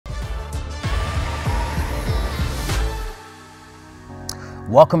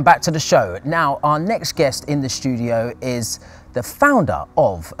Welcome back to the show. Now, our next guest in the studio is the founder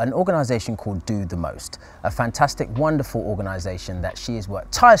of an organisation called Do the Most, a fantastic, wonderful organisation that she has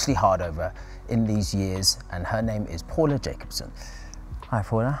worked tirelessly hard over in these years, and her name is Paula Jacobson. Hi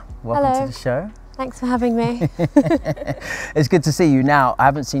Paula, welcome Hello. to the show. Thanks for having me. It's good to see you. Now, I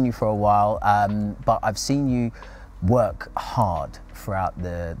haven't seen you for a while, but I've seen you work hard throughout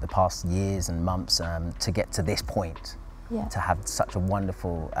the past years and months to get to this point. Yeah. To have such a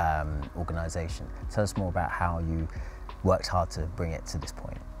wonderful organisation. Tell us more about how you worked hard to bring it to this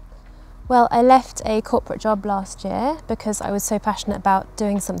point. Well, I left a corporate job last year because I was so passionate about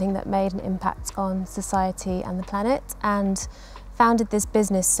doing something that made an impact on society and the planet, and founded this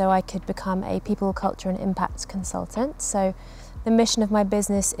business so I could become a people, culture and impact consultant. So the mission of my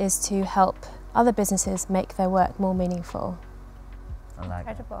business is to help other businesses make their work more meaningful. I like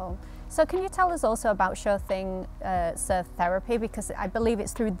that. Incredible. So can you tell us also about Sure Thing Surf Therapy, because I believe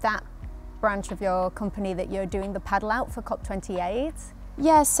it's through that branch of your company that you're doing the paddle out for COP28?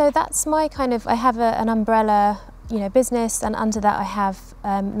 Yeah, so that's my kind of, I have an umbrella, business, and under that I have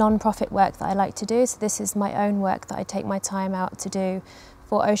non-profit work that I like to do. So this is my own work that I take my time out to do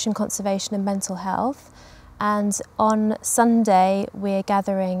for ocean conservation and mental health. And on Sunday, we're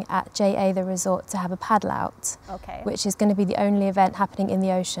gathering at JA the resort to have a paddle out, which is going to be the only event happening in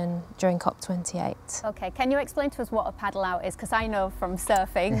the ocean during COP28. Okay, can you explain to us what a paddle out is? Because I know from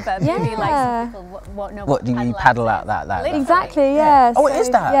surfing, but maybe like some people won't know what do you mean paddle out that? Exactly, yeah. Oh, so, it is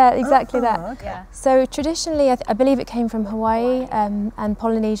that? Yeah, exactly that. Okay. Yeah. So traditionally, I believe it came from Hawaii and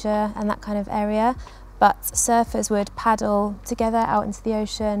Polynesia and that kind of area, but surfers would paddle together out into the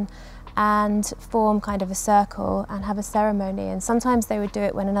ocean and form kind of a circle and have a ceremony, and sometimes they would do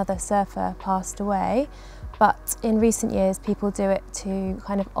it when another surfer passed away, but in recent years people do it to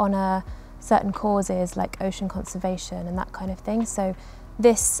kind of honour certain causes like ocean conservation and that kind of thing. So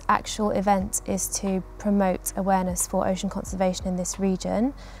this actual event is to promote awareness for ocean conservation in this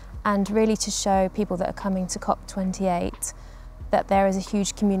region, and really to show people that are coming to COP28 that there is a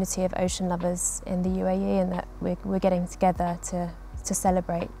huge community of ocean lovers in the UAE, and that we're getting together to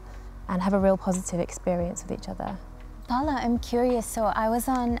celebrate and have a real positive experience with each other. Paula, I'm curious. So I was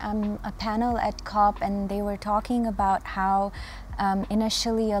on a panel at COP, and they were talking about how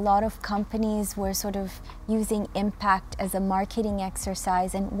initially a lot of companies were sort of using impact as a marketing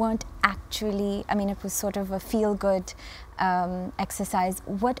exercise and weren't actually, it was sort of a feel-good exercise.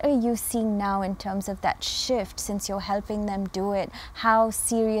 What are you seeing now in terms of that shift, since you're helping them do it? How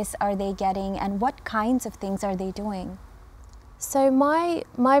serious are they getting, and what kinds of things are they doing? So my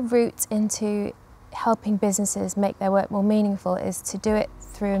route into helping businesses make their work more meaningful is to do it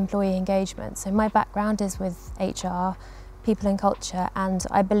through employee engagement. So my background is with HR, people and culture, and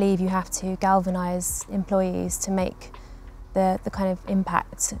I believe you have to galvanise employees to make the kind of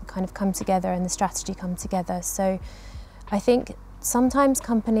impact kind of come together and the strategy come together. So I think sometimes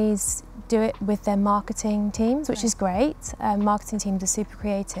companies do it with their marketing teams, which is great. Marketing teams are super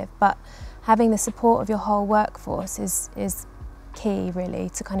creative, but having the support of your whole workforce is key, really,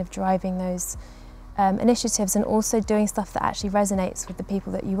 to kind of driving those initiatives, and also doing stuff that actually resonates with the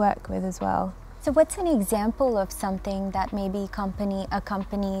people that you work with as well. So what's an example of something that maybe a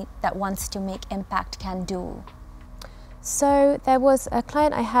company that wants to make impact can do? So there was a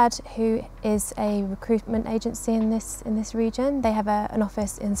client I had who is a recruitment agency in this region. They have an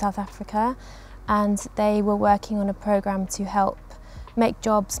office in South Africa, and they were working on a program to help make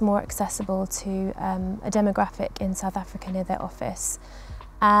jobs more accessible to a demographic in South Africa near their office,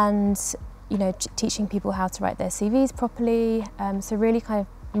 and teaching people how to write their CVs properly, so really kind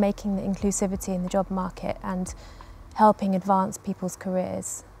of making the inclusivity in the job market and helping advance people's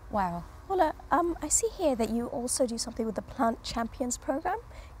careers. Wow. Paula, I see here that you also do something with the Plant Champions program.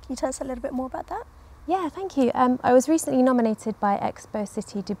 Can you tell us a little bit more about that? Yeah, thank you. I was recently nominated by Expo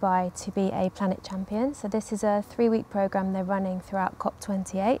City Dubai to be a Planet Champion. So this is a 3-week program they're running throughout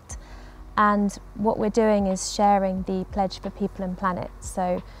COP28. And what we're doing is sharing the pledge for people and planet.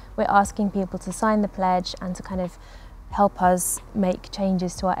 So we're asking people to sign the pledge and to kind of help us make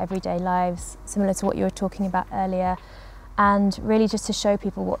changes to our everyday lives, similar to what you were talking about earlier. And really just to show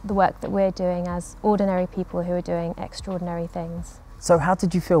people what the work that we're doing as ordinary people who are doing extraordinary things. So how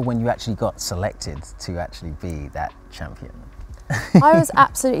did you feel when you actually got selected to actually be that champion? I was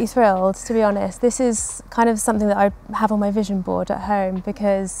absolutely thrilled, to be honest. This is kind of something that I have on my vision board at home,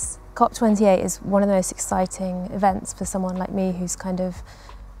 because COP28 is one of the most exciting events for someone like me who's kind of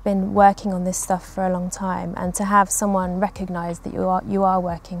been working on this stuff for a long time, and to have someone recognise that you are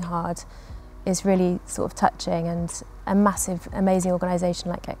working hard is really sort of touching, and a massive, amazing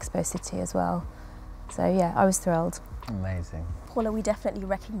organisation like Expo City as well. So yeah, I was thrilled. Amazing. Paula, we definitely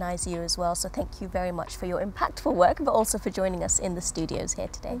recognise you as well, so thank you very much for your impactful work, but also for joining us in the studios here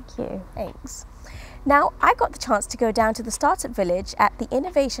today. Thank you. Thanks. Now, I got the chance to go down to the Startup Village at the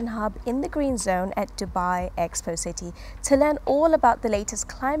Innovation Hub in the Green Zone at Dubai Expo City to learn all about the latest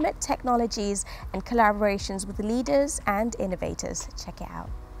climate technologies and collaborations with leaders and innovators. Check it out.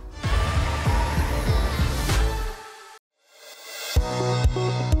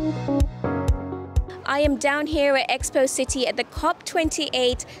 I am down here at Expo City at the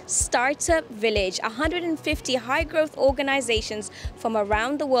COP28 Startup Village. 150 high-growth organizations from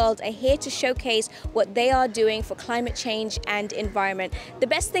around the world are here to showcase what they are doing for climate change and environment. The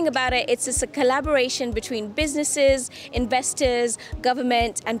best thing about it, it's a collaboration between businesses, investors,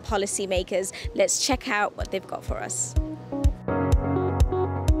 government, and policymakers. Let's check out what they've got for us.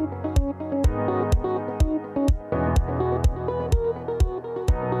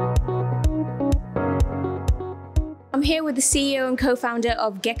 I'm here with the CEO and co-founder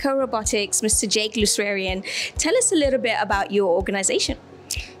of Gecko Robotics, Mr. Jake Lusrarian. Tell us a little bit about your organization.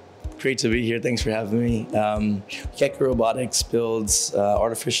 Great to be here. Thanks for having me. Gecko Robotics builds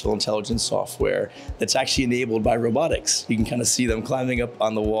artificial intelligence software that's actually enabled by robotics. You can kind of see them climbing up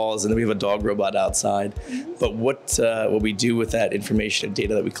on the walls, and then we have a dog robot outside. But what we do with that information and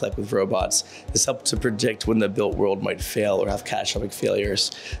data that we collect with robots is help to predict when the built world might fail or have catastrophic failures.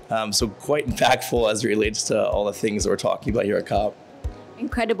 So quite impactful as it relates to all the things that we're talking about here at COP.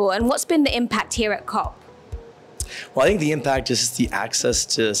 Incredible. And what's been the impact here at COP? Well, I think the impact is just the access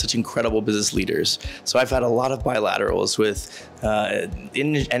to such incredible business leaders. So I've had a lot of bilaterals with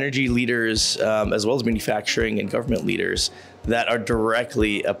energy leaders, as well as manufacturing and government leaders that are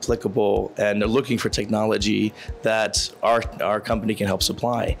directly applicable, and they're looking for technology that our company can help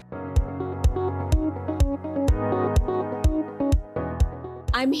supply.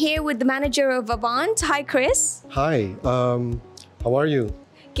 I'm here with the manager of Avant. Hi, Chris. Hi, how are you?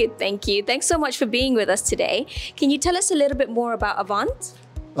 Good, thank you. Thanks so much for being with us today. Can you tell us a little bit more about Avant?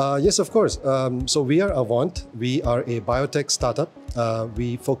 Yes, of course. So we are Avant. We are a biotech startup.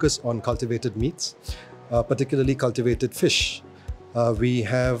 We focus on cultivated meats, particularly cultivated fish. We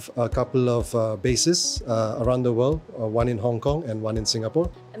have a couple of bases around the world, one in Hong Kong and one in Singapore.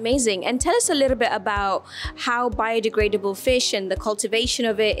 Amazing. And tell us a little bit about how biodegradable fish and the cultivation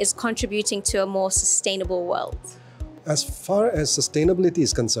of it is contributing to a more sustainable world. As far as sustainability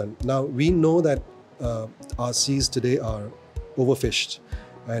is concerned, now we know that our seas today are overfished,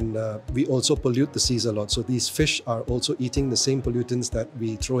 and we also pollute the seas a lot. So these fish are also eating the same pollutants that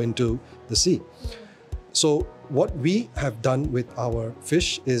we throw into the sea. So what we have done with our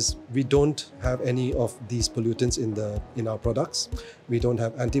fish is we don't have any of these pollutants in our products. We don't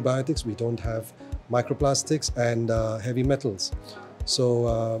have antibiotics, we don't have microplastics and heavy metals.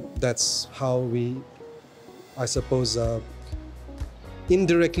 So that's how we, I suppose,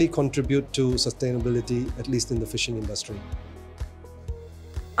 indirectly contribute to sustainability, at least in the fishing industry.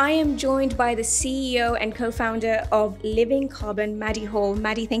 I am joined by the CEO and co-founder of Living Carbon, Maddie Hall.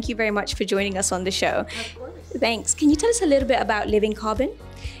 Maddie, thank you very much for joining us on the show. Of course. Thanks. Can you tell us a little bit about Living Carbon?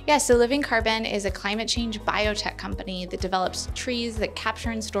 Yeah, so Living Carbon is a climate change biotech company that develops trees that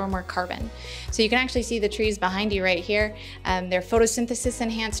capture and store more carbon. So you can actually see the trees behind you right here. They're photosynthesis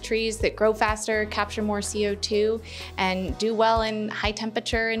enhanced trees that grow faster, capture more CO2, and do well in high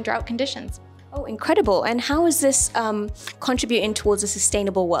temperature and drought conditions. Oh, incredible. And how is this contributing towards a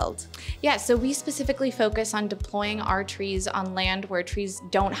sustainable world? Yeah, so we specifically focus on deploying our trees on land where trees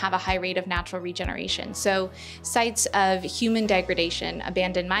don't have a high rate of natural regeneration. So sites of human degradation,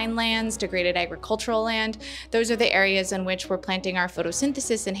 abandoned mine lands, degraded agricultural land, those are the areas in which we're planting our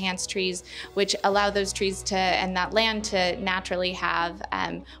photosynthesis enhanced trees, which allow those trees to, and that land to naturally have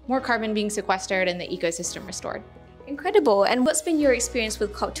more carbon being sequestered and the ecosystem restored. Incredible. And what's been your experience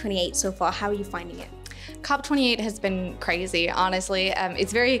with COP28 so far? How are you finding it? COP28 has been crazy, honestly.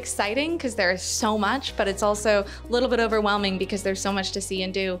 It's very exciting because there's so much, but it's also a little bit overwhelming because there's so much to see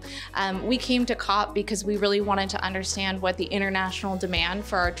and do. We came to COP because we really wanted to understand what the international demand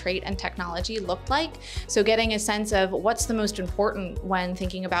for our trait and technology looked like. So getting a sense of what's the most important when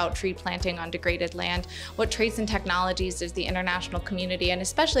thinking about tree planting on degraded land, what traits and technologies is the international community, and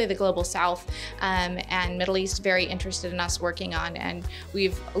especially the Global South and Middle East, very interested in us working on. And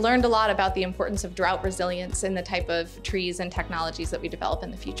we've learned a lot about the importance of drought resilience in the type of trees and technologies that we develop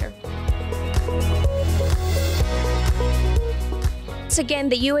in the future. Once again,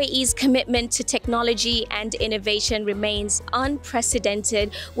 the UAE's commitment to technology and innovation remains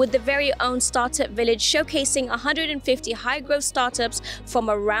unprecedented, with the very own Startup Village showcasing 150 high-growth startups from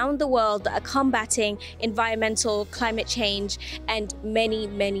around the world that are combating environmental, climate change, and many,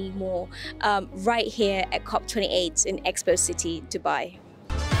 many more, right here at COP28 in Expo City, Dubai.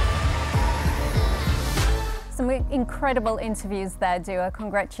 Some incredible interviews there, Dua.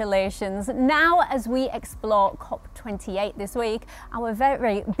 Congratulations. Now, as we explore COP28 this week, our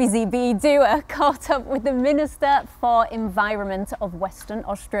very busy bee Dua caught up with the Minister for Environment of Western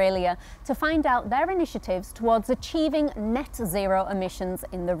Australia to find out their initiatives towards achieving net zero emissions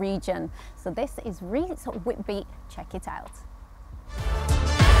in the region. So this is Reese Whitby. Check it out.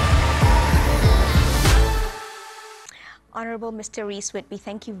 Honourable Mr. Reese Whitby,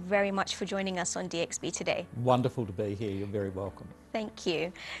 thank you very much for joining us on DXB today. Wonderful to be here. You're very welcome. Thank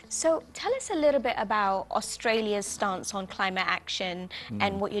you. So tell us a little bit about Australia's stance on climate action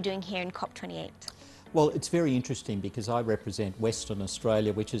and what you're doing here in COP28. Well, it's very interesting because I represent Western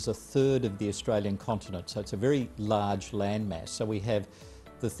Australia, which is a third of the Australian continent. So it's a very large landmass. So we have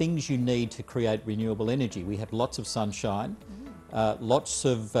the things you need to create renewable energy. We have lots of sunshine, lots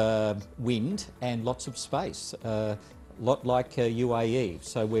of wind and lots of space. Lot like UAE,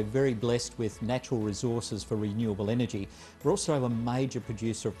 so we're very blessed with natural resources for renewable energy. We're also a major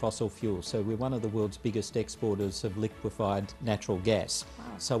producer of fossil fuels, so we're one of the world's biggest exporters of liquefied natural gas. Wow.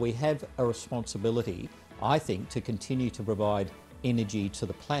 So we have a responsibility, I think, to continue to provide energy to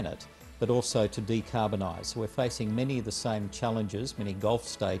the planet, but also to decarbonise. So we're facing many of the same challenges many Gulf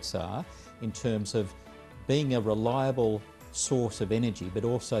states are in terms of being a reliable source of energy, but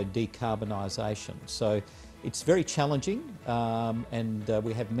also decarbonisation. So it's very challenging and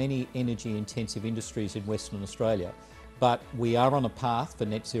we have many energy intensive industries in Western Australia, but we are on a path for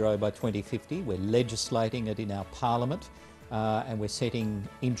net zero by 2050. We're legislating it in our parliament and we're setting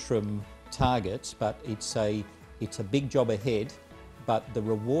interim targets, but it's a big job ahead, but the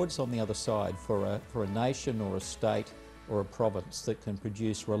rewards on the other side for a nation or a state or a province that can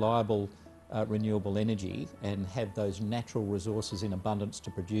produce reliable renewable energy and have those natural resources in abundance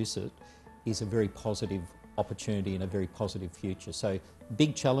to produce it is a very positive opportunity and a very positive future. So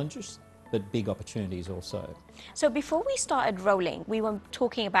big challenges, but big opportunities also. So before we started rolling, we were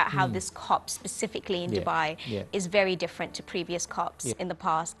talking about how this COP specifically in Dubai is very different to previous COPs in the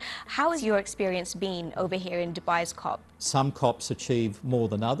past. How has your experience been over here in Dubai's COP? Some COPs achieve more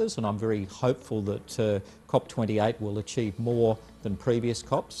than others, and I'm very hopeful that COP28 will achieve more than previous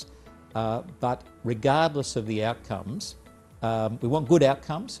COPs. But regardless of the outcomes, we want good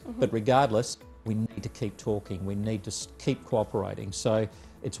outcomes, but regardless, we need to keep talking, we need to keep cooperating. So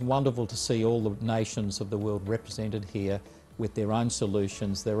it's wonderful to see all the nations of the world represented here with their own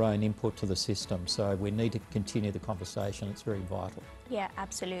solutions, their own input to the system. So we need to continue the conversation, it's very vital. Yeah,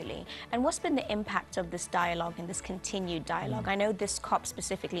 absolutely. And what's been the impact of this dialogue and this continued dialogue? I know this COP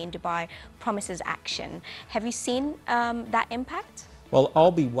specifically in Dubai promises action. Have you seen that impact? Well,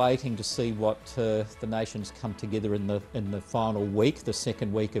 I'll be waiting to see what the nations come together in the final week. The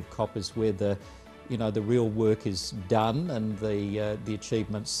second week of COP is where the real work is done and the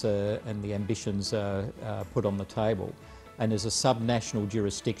achievements and the ambitions are put on the table. And as a subnational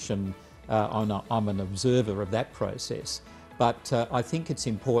jurisdiction, I'm an observer of that process. But I think it's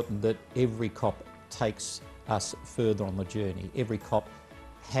important that every COP takes us further on the journey. Every COP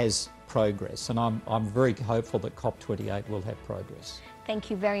has progress, and I'm very hopeful that COP28 will have progress. Thank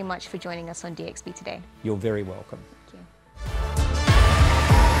you very much for joining us on DXB today. You're very welcome. Thank you.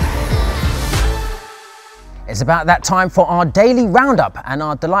 It's about that time for our daily roundup, and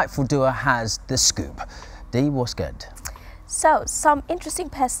our delightful Dua has the scoop. Dee, what's good? So, some interesting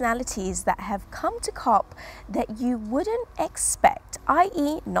personalities that have come to COP that you wouldn't expect,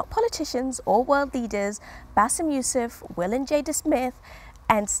 i.e. not politicians or world leaders, Bassem Youssef, Will and Jada Smith,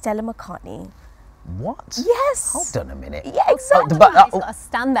 and Stella McCartney. What? Yes. Hold on a minute. Yeah, exactly. She's got a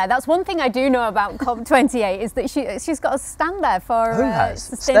stand there. That's one thing I do know about COP28 is that she's got a stand there for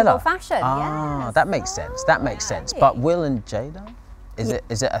sustainable fashion. Ah, yes. that makes sense. That makes sense. But Will and Jada, is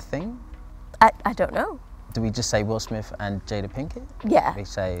it a thing? I don't know. Do we just say Will Smith and Jada Pinkett? Yeah. We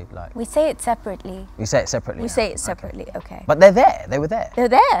say like. We say it separately. We say it separately. We say it separately. Okay. But they're there. They were there. They're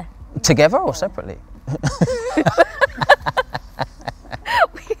there. Together or separately?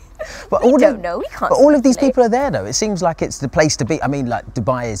 But we don't know. We can't. But all of these people are there, though. It seems like it's the place to be. I mean, like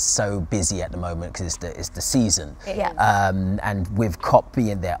Dubai is so busy at the moment because it's the season. Yeah. And with COP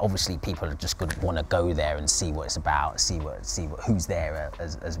being there, obviously people are just going to want to go there and see what it's about, see who's there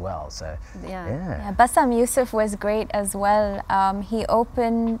as well. So yeah. Bassem Youssef was great as well. He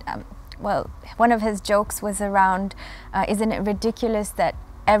opened well, one of his jokes was around, isn't it ridiculous that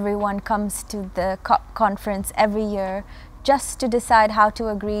everyone comes to the COP conference every year just to decide how to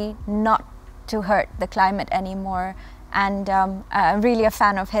agree not to hurt the climate anymore? And I'm really a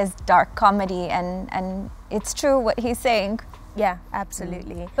fan of his dark comedy, and it's true what he's saying. Yeah,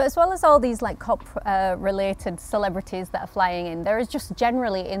 absolutely. But as well as all these like COP related celebrities that are flying in, there is just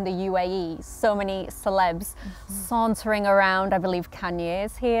generally in the UAE so many celebs sauntering around. I believe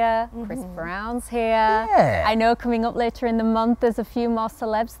Kanye's here, Chris Brown's here. Yeah. I know coming up later in the month there's a few more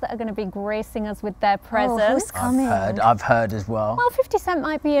celebs that are going to be gracing us with their presence. Oh, who's coming? I've heard as well. Well, 50 Cent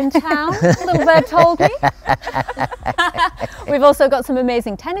might be in town, Little Bird told me. We've also got some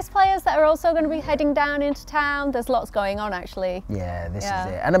amazing tennis players that are also going to be heading down into town. There's lots going on actually. Yeah, this is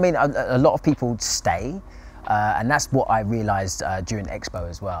it. And I mean, a lot of people stay, and that's what I realised during Expo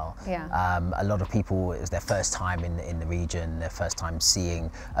as well. Yeah. A lot of people, it was their first time in the region, their first time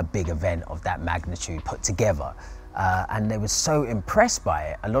seeing a big event of that magnitude put together, and they were so impressed by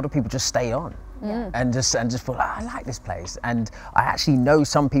it. A lot of people just stay on. And just thought, I like this place. And I actually know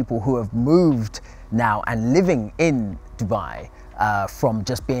some people who have moved now and living in Dubai from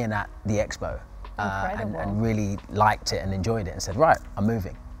just being at the Expo. And really liked it and enjoyed it and said, right, I'm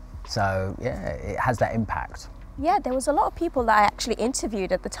moving. So yeah, it has that impact. Yeah, there was a lot of people that I actually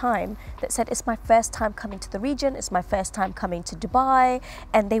interviewed at the time that said, it's my first time coming to the region, it's my first time coming to Dubai,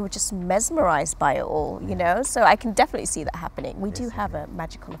 and they were just mesmerized by it all, you know? So I can definitely see that happening. We do have a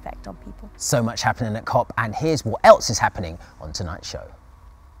magical effect on people. So much happening at COP, and here's what else is happening on tonight's show.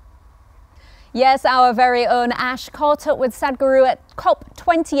 Yes, our very own Ash caught up with Sadhguru at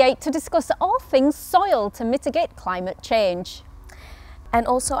COP28 to discuss all things soil to mitigate climate change. And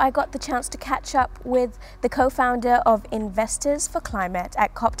also I got the chance to catch up with the co-founder of Investors for Climate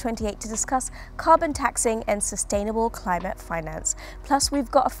at COP28 to discuss carbon taxing and sustainable climate finance. Plus we've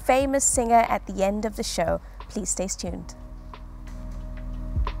got a famous singer at the end of the show. Please stay tuned.